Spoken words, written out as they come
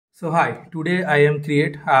So hi, today I am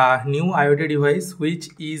create a new IoT device which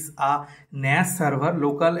is a NAS server,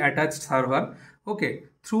 local attached server. Okay,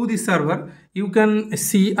 through this server you can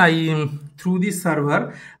see through this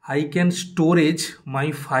server I can storage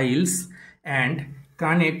my files and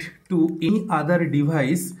connect to any other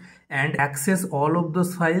device and access all of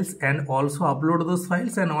those files and also upload those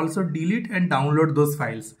files and also delete and download those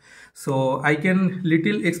files. So I can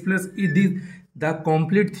little express the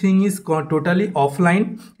complete thing is totally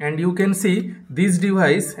offline, and you can see this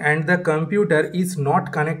device and the computer is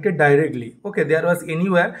not connected directly. Okay, there was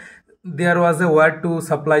a wire to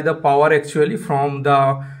supply the power actually from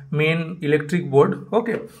the main electric board.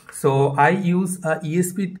 Okay, so I use a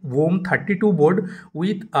ESP WROOM 32 board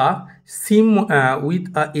with a SIM with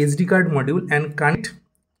a SD card module and connect.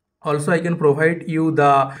 Also I can provide you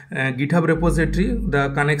the GitHub repository, the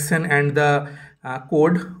connection and the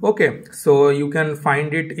code. Okay, so you can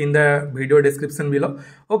find it in the video description below.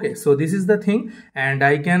 Okay, so this is the thing, and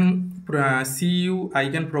I can I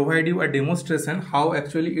can provide you a demonstration how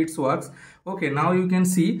actually it works. Okay, now you can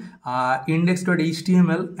see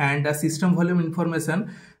index.html and the system volume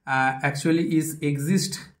information actually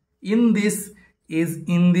exist in this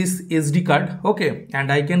SD card. Okay,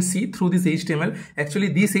 and I can see through this HTML. Actually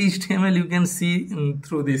this HTML you can see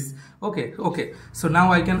through this. Okay, so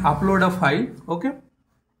now I can upload a file. Okay,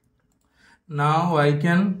 now I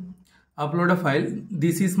can upload a file.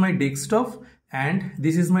 This is my desktop and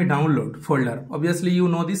this is my download folder. Obviously you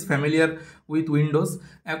know this, familiar with Windows.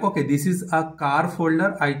 Okay, this is a car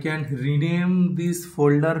folder. I can rename this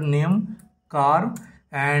folder name car,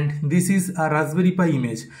 and this is a Raspberry Pi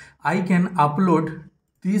image. I can upload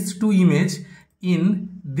these two image in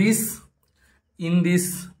this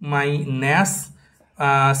my NAS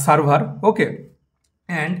server. Okay,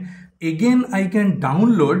 and again I can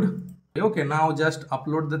download. Okay, now just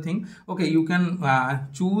upload the thing. Okay, you can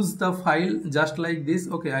choose the file just like this.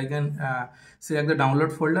 Okay, I can select the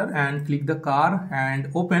download folder and click the car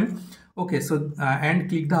and open. Okay, so and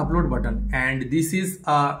click the upload button, and this is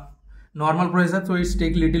a normal processor, so it's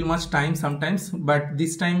take little much time sometimes, but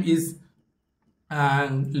this time is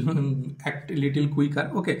act little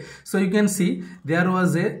quicker. Okay, so you can see there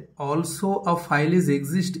was also a file is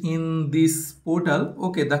exist in this portal.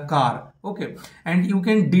 Okay, the car. Okay, and you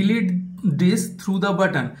can delete this through the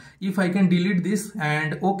button. If I can delete this,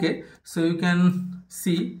 and okay, so you can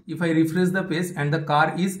see if I refresh the page and the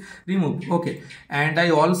car is removed. Okay, and I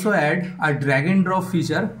also add a drag and drop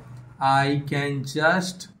feature. I can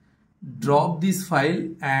just drop this file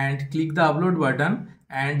and click the upload button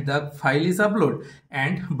and the file is uploaded,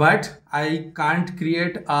 but I can't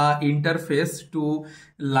create a interface to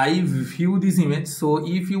live view this image. So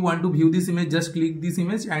if you want to view this image, just click this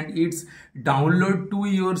image and it's download to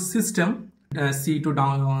your system. See to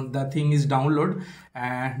download, the thing is download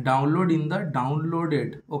and download in the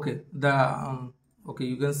downloaded. Okay, okay,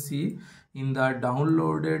 you can see in the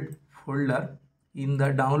downloaded folder. In the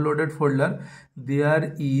downloaded folder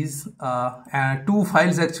there is two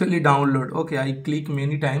files actually download. Okay, I click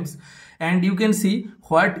many times and you can see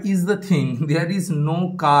what is the thing. There is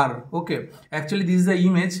no car. Okay, actually this is the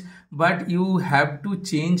image, but you have to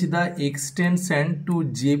change the extension to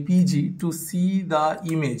JPG to see the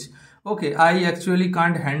image. Okay, I actually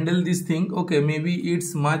can't handle this thing. Okay, maybe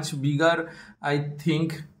it's much bigger, I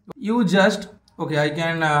think. You just okay, I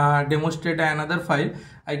can demonstrate another file.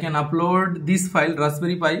 I can upload this file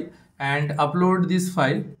Raspberry Pi and upload this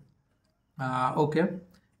file. Okay,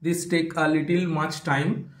 this take a little much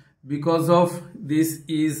time because of this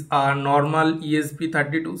is a normal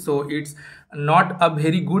ESP32, so it's not a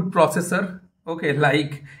very good processor. Okay,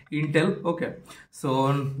 like Intel. Okay,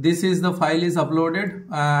 so this is the file is uploaded.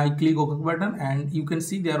 I click OK button and you can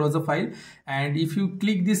see there was a file, and if you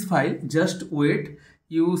click this file, just wait,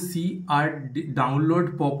 you see a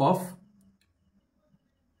download pop-up.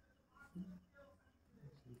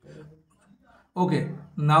 Okay,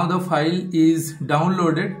 now the file is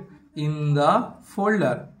downloaded in the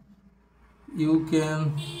folder. You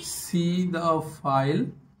can see the file.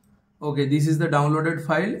 Okay, this is the downloaded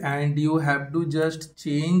file, and you have to just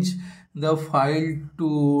change the file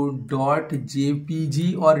to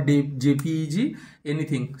 .jpg or jpeg,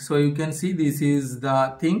 anything. So you can see this is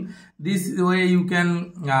the thing. This way you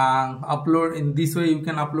can upload, in this way you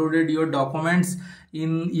can upload your documents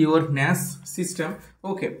in your NAS system.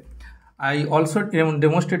 Okay, I also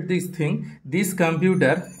demonstrate this thing. This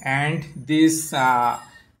computer and this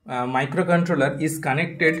microcontroller is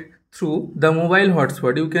connected through the mobile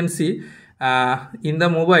hotspot. You can see in the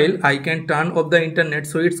mobile I can turn off the internet,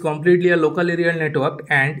 so it's completely a local area network,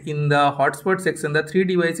 and in the hotspot section the 3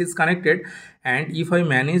 devices connected. And if I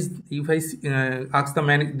manage, if I ask the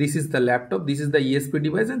man, this is the laptop, this is the ESP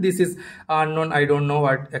device, and this is unknown, I don't know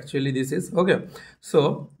what actually this is. Okay,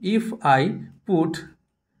 so if I put,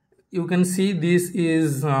 you can see this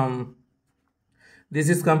is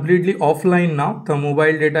completely offline now. The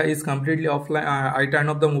mobile data is completely offline. I turn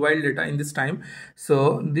off the mobile data in this time.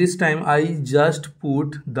 So this time I just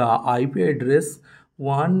put the IP address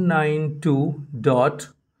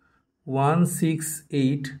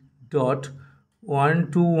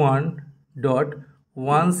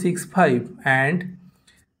 192.168.121.165, and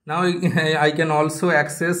now I can also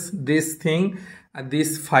access this thing,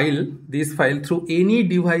 this file through any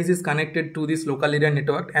devices connected to this local area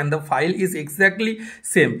network, and the file is exactly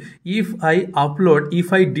same. If I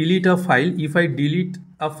delete a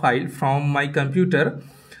file from my computer,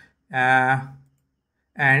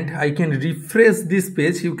 and I can refresh this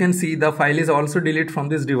page, you can see the file is also deleted from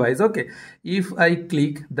this device. Okay, if I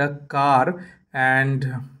click the car, and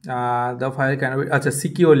the file can be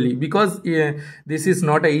securely, because this is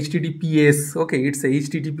not a HTTPS, okay, it's a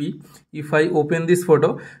HTTP. If I open this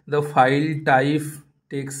photo, the file type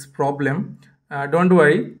takes problem. Don't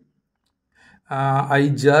worry, I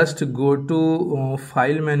just go to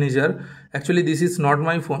file manager. Actually this is not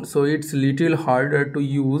my phone, so it's little harder to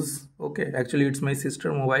use. Okay, actually it's my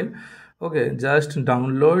sister mobile. Okay, just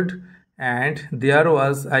download, and there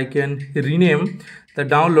was, I can rename the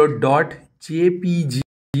download .jpg.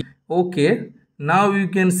 Okay, now you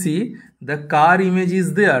can see the car image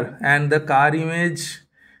is there, and the car image,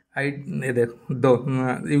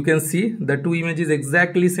 you can see the two images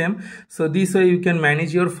exactly same. So this way you can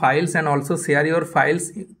manage your files and also share your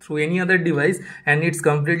files through any other device, and it's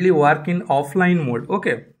completely work in offline mode.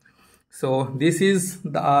 Okay, so this is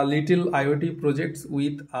the little IoT projects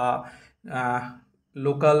with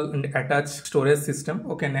local and attached storage system.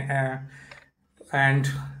 Okay, and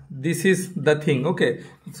this is the thing. Okay,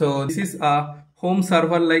 so this is a home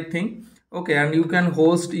server like thing. Okay, and you can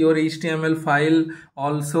host your HTML file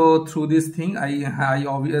also through this thing. I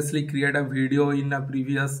obviously create a video in a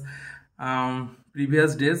previous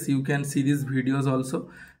days. You can see these videos also,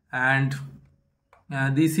 and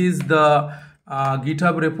this is the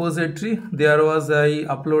GitHub repository. There was, I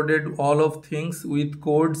uploaded all of things with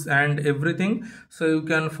codes and everything, so you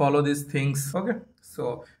can follow these things. Okay,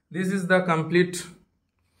 so this is the complete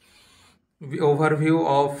overview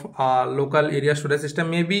of local area storage system.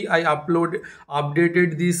 Maybe I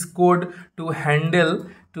updated this code to handle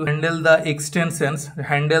the extensions, to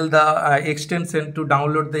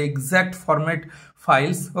download the exact format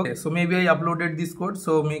files. Okay, so maybe I uploaded this code,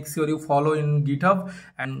 so make sure you follow in GitHub,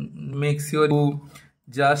 and make sure you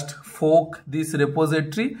just fork this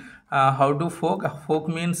repository. How to fork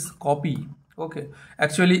means copy. Okay,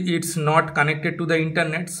 actually it's not connected to the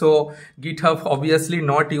internet, so GitHub obviously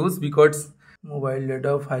not use, because mobile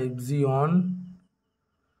data 5G on.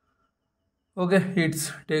 Okay,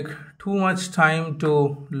 it's take too much time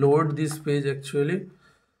to load this page actually.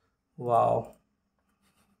 Wow,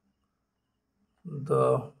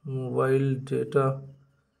 the mobile data.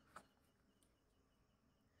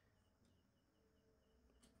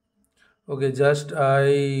 Okay, just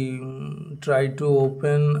I try to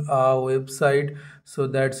open a website, so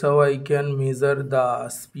that's how I can measure the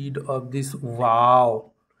speed of this.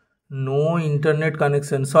 Wow, no internet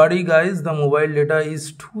connection. Sorry guys, the mobile data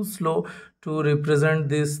is too slow to represent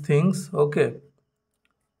these things. Okay,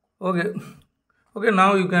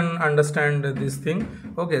 now you can understand this thing.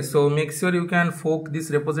 Okay, so make sure you can fork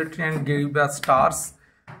this repository and give the stars.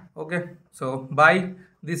 Okay, so bye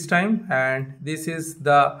this time, and this is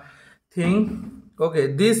the thing. Okay,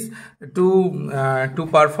 this to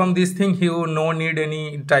perform this thing, you no need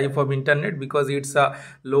any type of internet, because it's a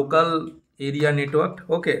local area network.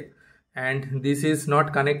 Okay, and this is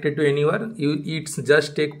not connected to anywhere. It's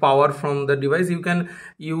just take power from the device. You can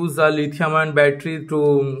use a lithium ion battery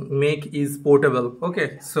to make is portable.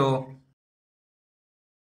 Okay, so